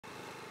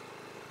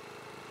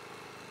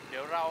เ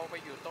ดี๋ยวเราไป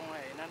อยู่ตรงไหน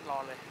นั่นรอ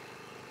เลย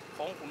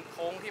โ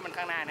ค้งที่มัน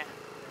ข้างหน้าเนี่ย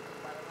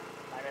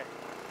ไปเลย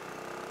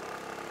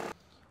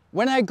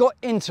When I got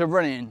into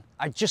running,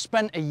 I just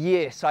spent a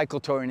year cycle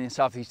touring in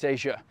Southeast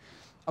Asia.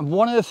 And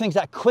one of the things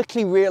that I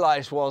quickly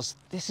realized was,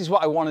 this is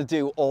what I want to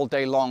do all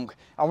day long.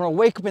 I want to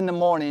wake up in the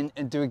morning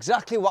and do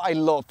exactly what I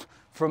love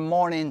from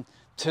morning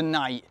to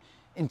night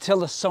until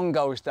the sun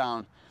goes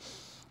down.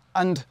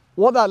 And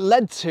what that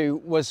led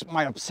to was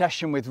my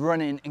obsession with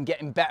running and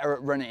getting better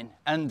at running.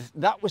 And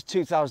that was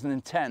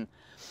 2010.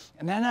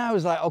 And then I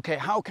was like, okay,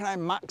 how can I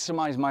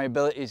maximize my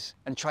abilities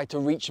and try to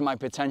reach my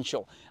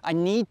potential? I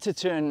need to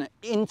turn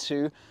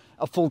into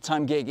a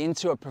full-time gig,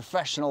 into a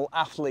professional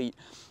athlete.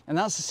 And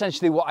that's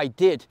essentially what I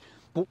did.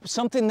 But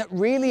something that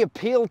really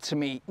appealed to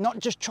me, not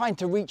just trying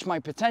to reach my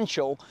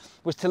potential,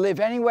 was to live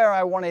anywhere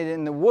I wanted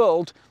in the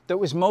world that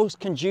was most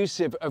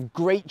conducive of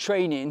great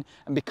training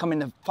and becoming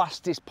the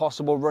fastest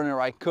possible runner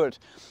I could.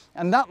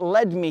 And that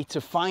led me to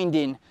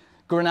finding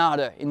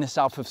Granada in the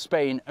south of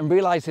Spain and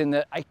realizing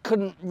that I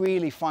couldn't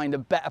really find a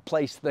better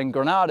place than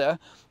Granada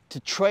to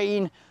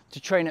train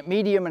at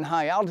medium and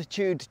high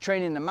altitude, to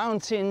train in the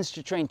mountains,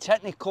 to train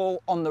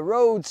technical, on the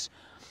roads.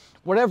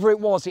 Whatever it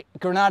was,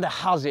 Granada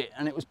has it,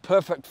 and it was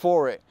perfect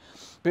for it.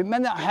 But it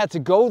meant that I had to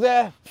go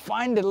there,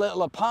 find a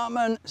little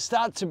apartment,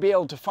 start to be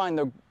able to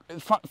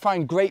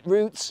find great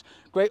routes,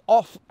 great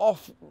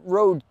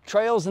off-road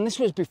trails, and this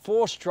was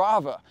before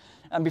Strava,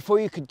 and before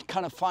you could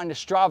kind of find a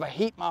Strava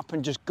heat map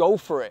and just go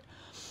for it.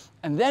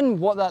 And then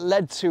what that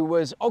led to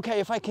was, okay,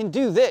 if I can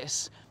do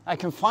this, I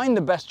can find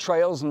the best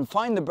trails and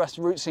find the best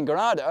routes in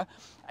Granada,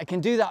 I can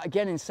do that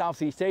again in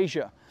Southeast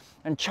Asia.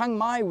 And Chiang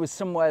Mai was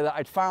somewhere that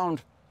I'd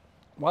found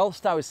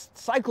whilst I was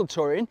cycle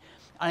touring,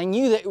 and I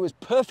knew that it was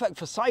perfect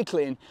for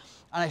cycling,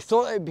 and I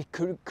thought it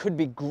could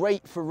be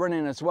great for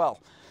running as well.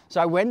 So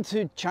I went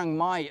to Chiang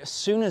Mai as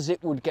soon as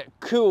it would get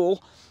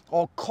cool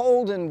or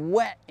cold and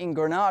wet in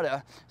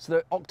Granada. So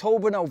that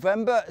October,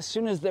 November, as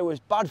soon as there was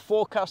bad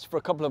forecast for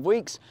a couple of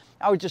weeks,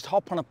 I would just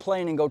hop on a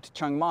plane and go to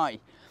Chiang Mai.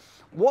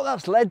 What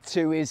that's led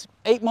to is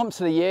 8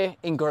 months of the year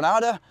in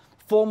Granada,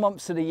 4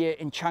 months of the year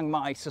in Chiang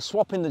Mai. So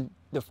swapping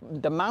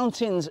the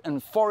mountains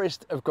and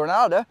forest of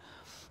Granada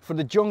for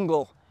the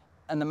jungle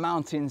and the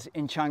mountains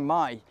in Chiang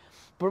Mai.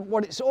 But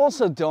what it's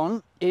also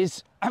done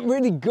is I'm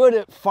really good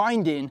at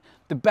finding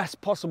the best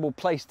possible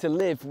place to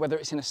live, whether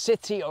it's in a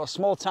city or a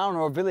small town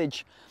or a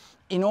village,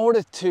 in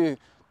order to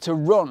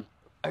run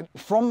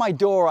from my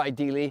door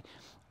ideally,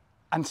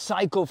 and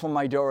cycle from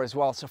my door as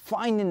well. So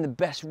finding the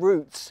best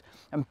routes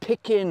and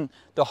picking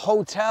the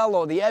hotel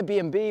or the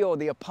Airbnb or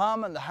the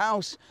apartment, the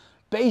house,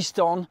 based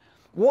on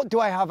what do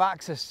I have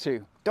access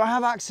to? Do I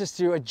have access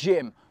to a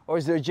gym, or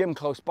is there a gym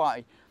close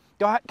by?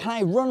 Can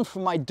I run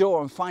from my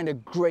door and find a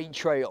great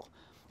trail?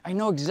 I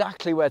know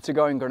exactly where to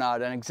go in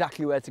Granada and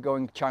exactly where to go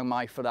in Chiang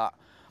Mai for that.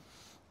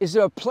 Is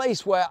there a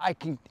place where I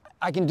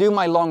can do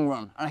my long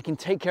run and I can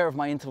take care of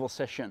my interval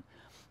session?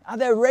 Are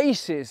there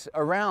races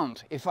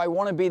around if I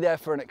want to be there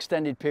for an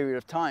extended period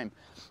of time?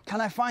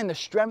 Can I find the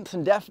strength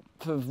and depth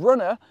of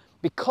runner?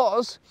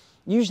 Because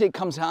usually it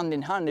comes hand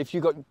in hand. If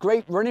you've got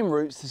great running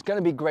routes, there's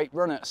going to be great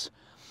runners.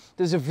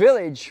 There's a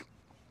village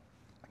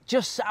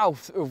just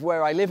south of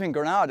where I live in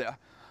Granada,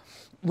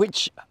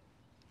 which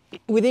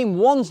within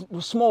one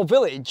small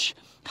village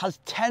has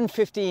 10,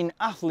 15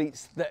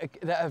 athletes that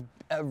have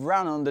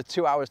ran under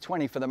 2 hours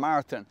 20 for the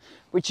marathon,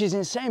 which is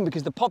insane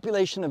because the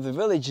population of the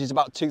village is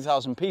about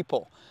 2,000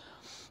 people.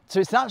 So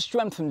it's that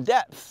strength and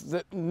depth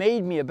that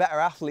made me a better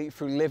athlete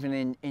through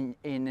living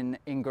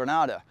in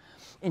Granada.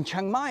 In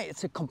Chiang Mai,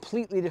 it's a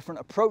completely different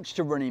approach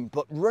to running,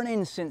 but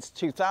running since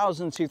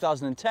 2000,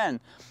 2010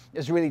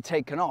 has really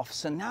taken off.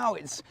 So now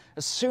it's,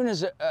 as soon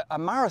as a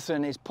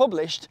marathon is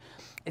published,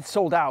 it's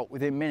sold out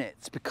within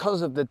minutes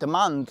because of the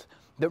demand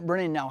that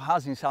running now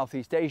has in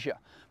Southeast Asia.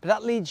 But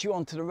that leads you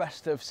on to the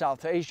rest of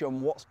South Asia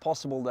and what's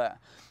possible there.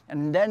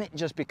 And then it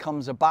just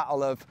becomes a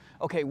battle of,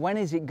 okay, when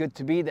is it good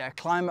to be there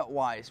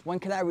climate-wise? When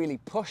can I really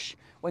push?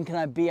 When can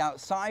I be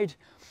outside?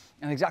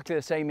 And exactly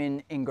the same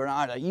in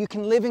Granada. You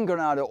can live in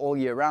Granada all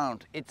year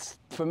round.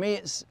 For me,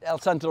 it's El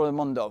Centro del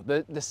Mundo,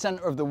 the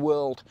center of the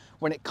world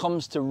when it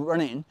comes to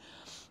running.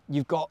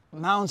 You've got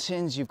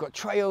mountains, you've got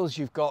trails,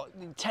 you've got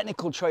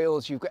technical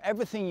trails, you've got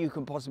everything you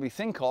can possibly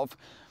think of,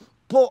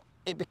 but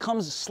it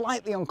becomes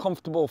slightly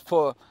uncomfortable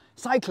for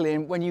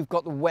cycling when you've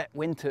got the wet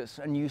winters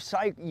and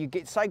you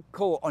get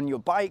cycle on your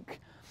bike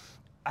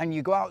and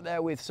you go out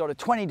there with sort of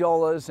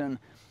 $20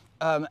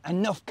 and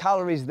enough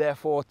calories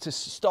therefore to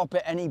stop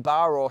at any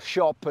bar or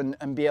shop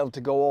and be able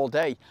to go all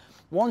day.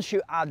 Once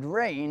you add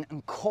rain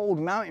and cold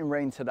mountain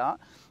rain to that,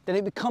 then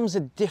it becomes a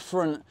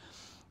different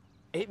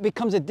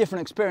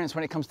experience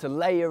when it comes to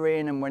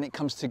layering and when it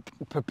comes to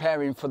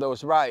preparing for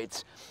those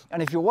rides.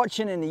 And if you're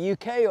watching in the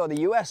UK or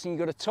the US and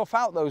you've got to tough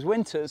out those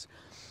winters,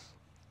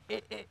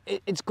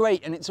 it's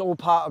great and it's all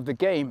part of the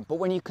game. But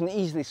when you can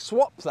easily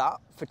swap that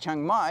for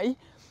Chiang Mai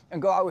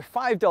and go out with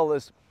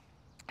 $5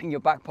 in your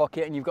back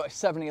pocket and you've got a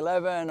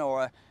 7-Eleven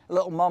or a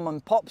little mom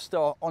and pop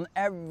store on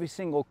every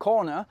single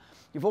corner,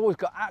 you've always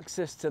got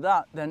access to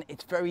that, then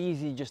it's very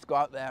easy just to go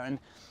out there. And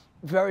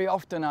very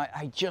often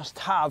I just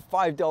have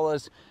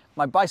 $5,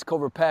 my bicycle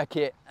repair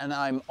kit, and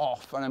I'm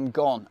off and I'm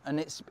gone. And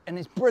it's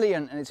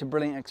brilliant, and it's a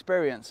brilliant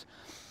experience.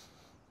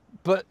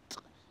 But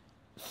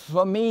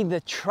for me,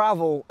 the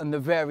travel and the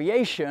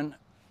variation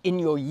in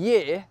your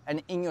year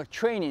and in your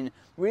training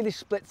really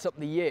splits up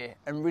the year,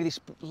 and really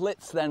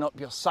splits then up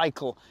your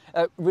cycle,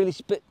 really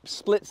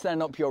splits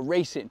then up your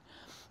racing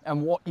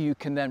and what you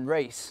can then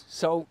race.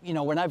 So, you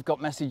know, when I've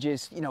got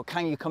messages, you know,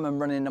 can you come and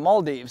run in the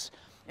Maldives?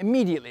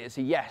 Immediately it's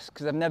a yes,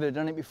 because I've never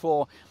done it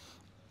before.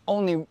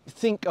 Only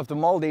think of the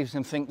Maldives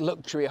and think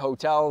luxury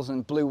hotels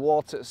and blue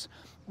waters.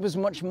 It was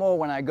much more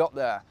when I got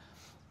there.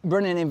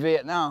 Running in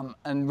Vietnam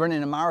and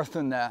running a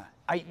marathon there,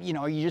 you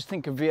know, you just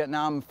think of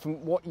Vietnam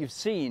from what you've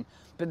seen,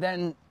 but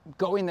then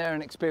going there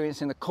and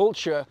experiencing the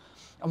culture.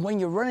 And when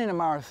you're running a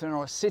marathon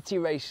or a city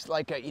race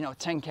like a, you know,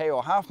 10K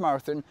or half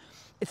marathon,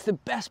 it's the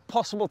best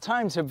possible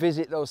time to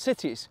visit those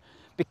cities,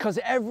 because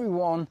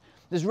everyone,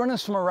 there's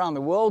runners from around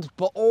the world,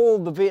 but all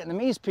the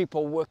Vietnamese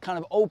people were kind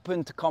of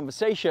open to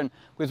conversation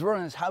with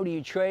runners. How do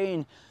you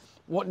train?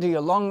 What do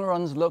your long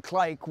runs look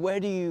like? Where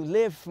do you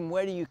live and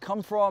where do you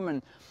come from?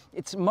 And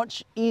it's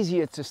much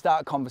easier to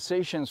start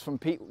conversations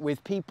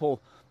with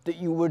people that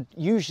you would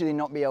usually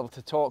not be able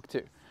to talk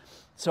to.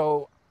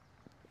 So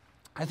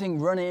I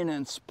think running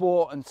and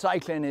sport and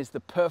cycling is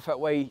the perfect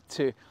way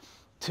to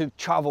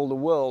travel the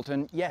world.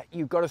 And yeah,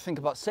 you've got to think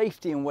about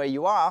safety and where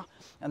you are,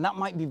 and that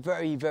might be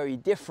very, very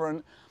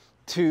different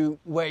to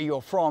where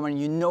you're from, and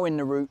you know in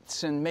the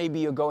routes, and maybe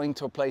you're going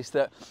to a place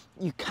that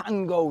you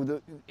can go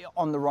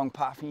on the wrong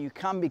path and you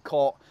can be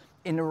caught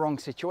in the wrong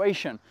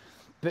situation.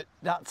 But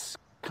that's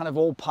kind of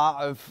all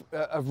part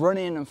of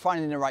running and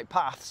finding the right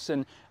paths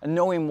and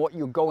knowing what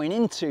you're going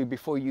into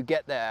before you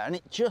get there. And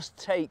it just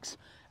takes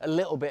a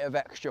little bit of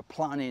extra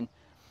planning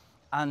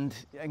and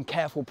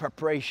careful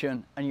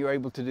preparation, and you're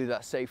able to do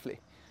that safely.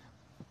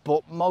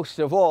 But most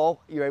of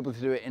all, you're able to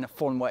do it in a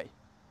fun way.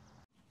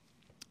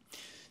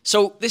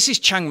 So this is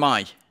Chiang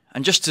Mai,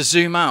 and just to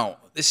zoom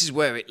out, this is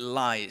where it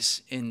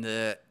lies in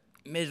the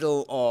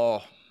middle,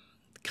 or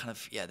kind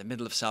of, yeah, the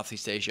middle of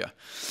Southeast Asia.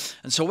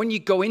 And so when you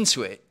go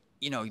into it,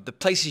 you know, the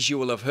places you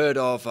will have heard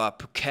of are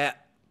Phuket,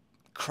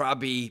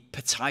 Krabi,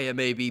 Pattaya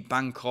maybe,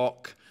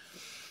 Bangkok.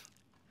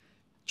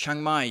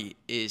 Chiang Mai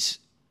is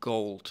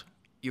gold.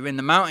 You're in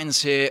the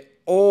mountains here,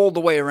 all the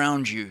way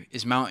around you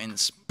is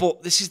mountains.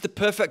 But this is the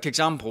perfect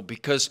example,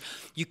 because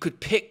you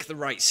could pick the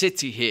right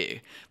city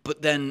here,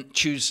 but then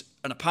choose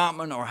an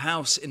apartment or a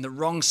house in the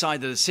wrong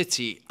side of the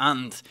city,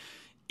 and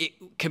it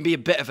can be a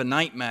bit of a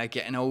nightmare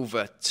getting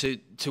over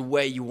to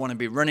where you want to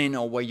be running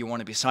or where you want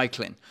to be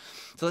cycling.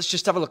 So let's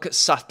just have a look at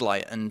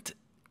satellite, and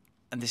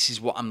this is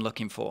what I'm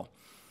looking for.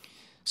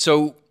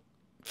 So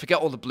forget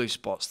all the blue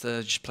spots,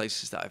 they're just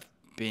places that I've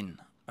been.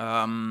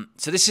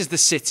 So this is the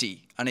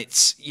city, and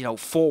it's, you know,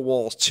 4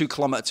 walls, 2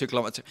 kilometer, 2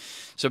 kilometer.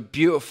 It's a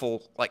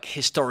beautiful, like,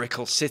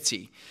 historical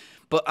city.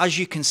 But as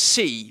you can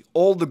see,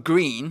 all the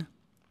green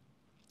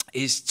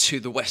is to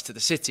the west of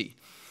the city.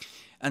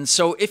 And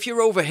so if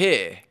you're over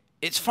here,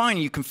 it's fine.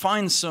 You can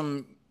find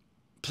some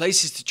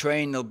places to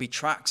train. There'll be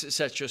tracks,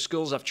 etc.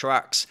 Schools have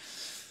tracks.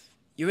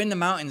 You're in the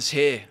mountains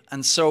here.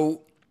 And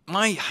so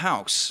my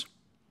house,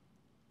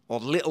 or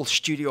little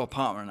studio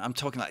apartment, I'm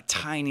talking like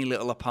tiny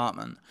little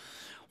apartment,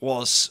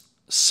 was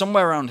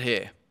somewhere around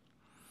here,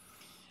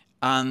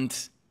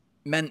 and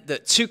meant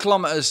that 2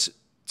 kilometers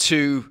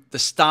to the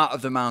start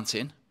of the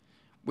mountain,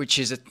 which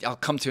is, I'll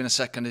come to in a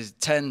second, is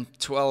 10,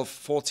 12,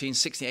 14,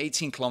 16,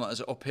 18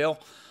 kilometers uphill.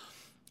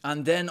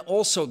 And then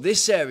also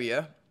this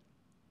area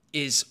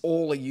is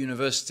all a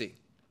university,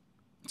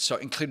 so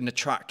including the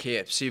track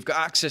here. So you've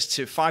got access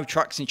to 5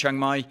 tracks in Chiang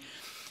Mai.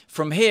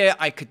 From here,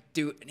 I could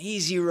do an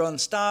easy run,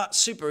 start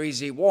super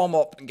easy, warm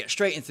up, and get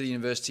straight into the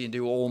university and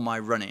do all my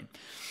running.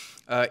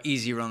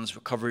 Easy runs,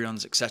 recovery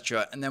runs,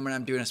 etc. And then when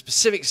I'm doing a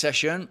specific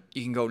session,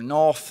 you can go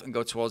north and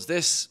go towards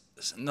this.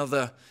 There's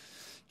another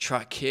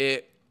track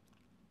here.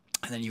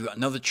 And then you've got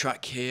another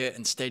track here,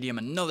 and stadium,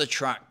 another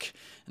track,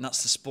 and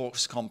that's the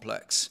sports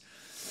complex.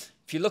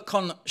 If you look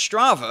on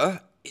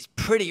Strava, it's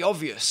pretty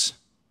obvious.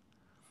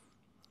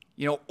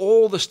 You know,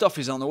 all the stuff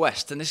is on the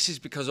west, and this is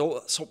because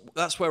so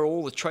that's where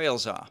all the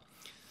trails are.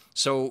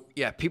 So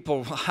yeah,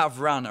 people have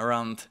ran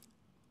around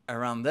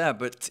there,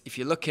 but if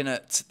you're looking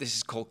at, this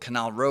is called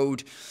Canal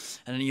Road,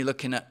 and then you're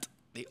looking at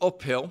the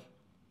uphill,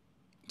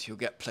 so you'll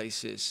get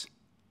places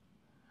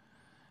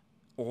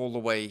all the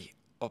way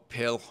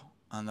uphill,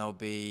 and there'll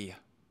be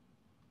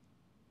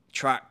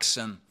tracks,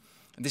 and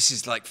this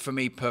is, like, for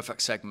me,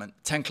 perfect segment,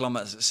 10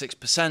 kilometers at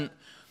 6%,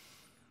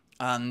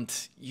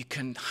 and you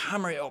can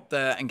hammer it up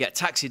there and get a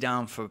taxi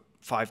down for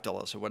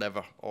 $5 or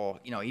whatever, or,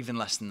 you know, even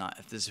less than that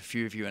if there's a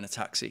few of you in a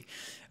taxi.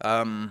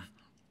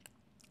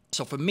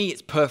 So for me,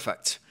 it's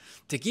perfect.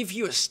 To give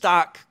you a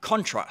stark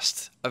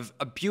contrast of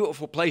a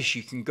beautiful place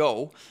you can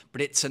go,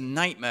 but it's a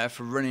nightmare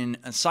for running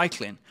and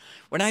cycling.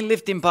 When I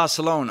lived in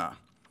Barcelona,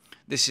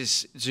 this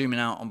is zooming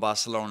out on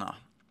Barcelona.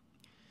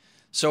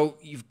 So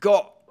you've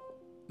got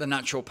the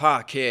natural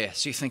park here.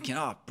 So you're thinking,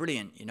 oh,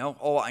 brilliant, you know,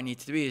 all I need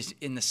to do is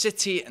in the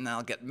city, and then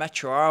I'll get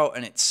metro out,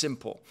 and it's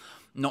simple.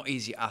 Not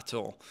easy at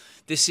all.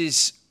 This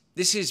is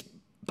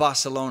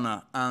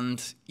Barcelona,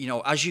 and you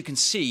know, as you can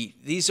see,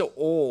 this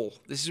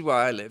is where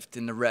I lived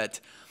in the red,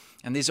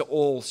 and these are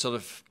all sort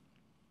of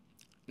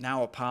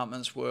now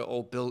apartments, were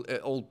all built,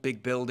 old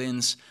big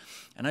buildings,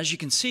 and as you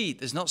can see,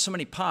 there's not so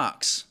many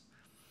parks.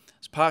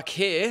 There's a park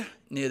here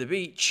near the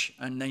beach,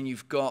 and then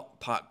you've got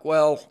Park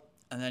Güell,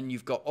 and then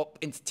you've got up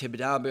into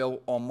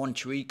Tibidabo or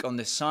Montjuic on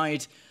this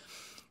side.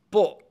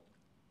 But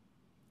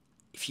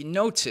if you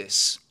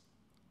notice,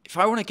 if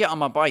I want to get on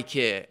my bike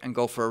here and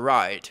go for a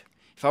ride,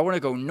 if I want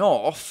to go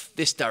north,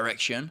 this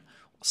direction,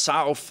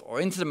 south, or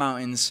into the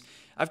mountains,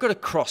 I've got to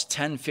cross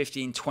 10,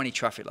 15, 20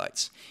 traffic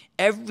lights.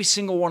 Every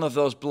single one of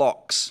those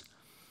blocks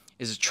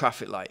is a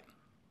traffic light.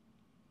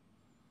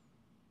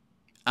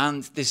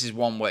 And this is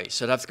one way.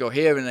 So I'd have to go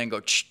here and then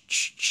go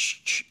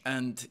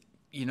and,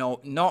 you know,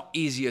 not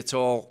easy at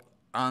all.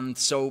 And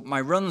so my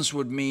runs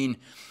would mean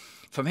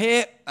from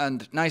here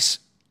and nice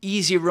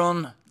easy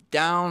run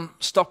down,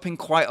 stopping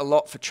quite a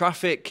lot for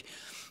traffic,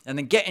 and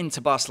then get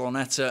into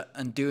Barceloneta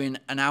and doing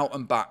an out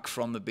and back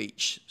from the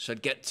beach. So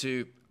I'd get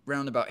to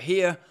roundabout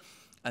here,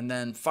 and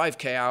then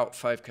 5K out,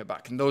 5K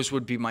back. And those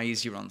would be my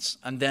easy runs.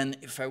 And then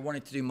if I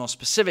wanted to do more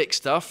specific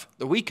stuff,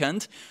 the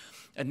weekend,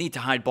 I'd need to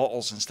hide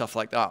bottles and stuff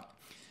like that.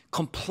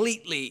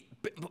 Completely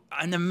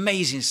an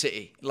amazing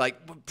city.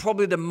 Like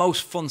probably the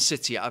most fun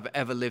city I've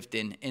ever lived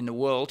in the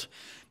world.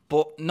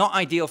 But not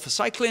ideal for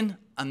cycling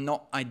and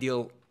not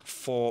ideal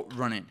for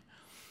running.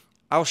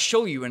 I'll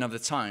show you another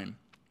time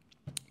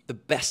the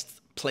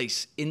best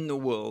place in the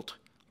world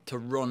to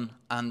run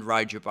and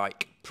ride your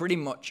bike pretty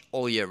much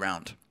all year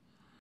round.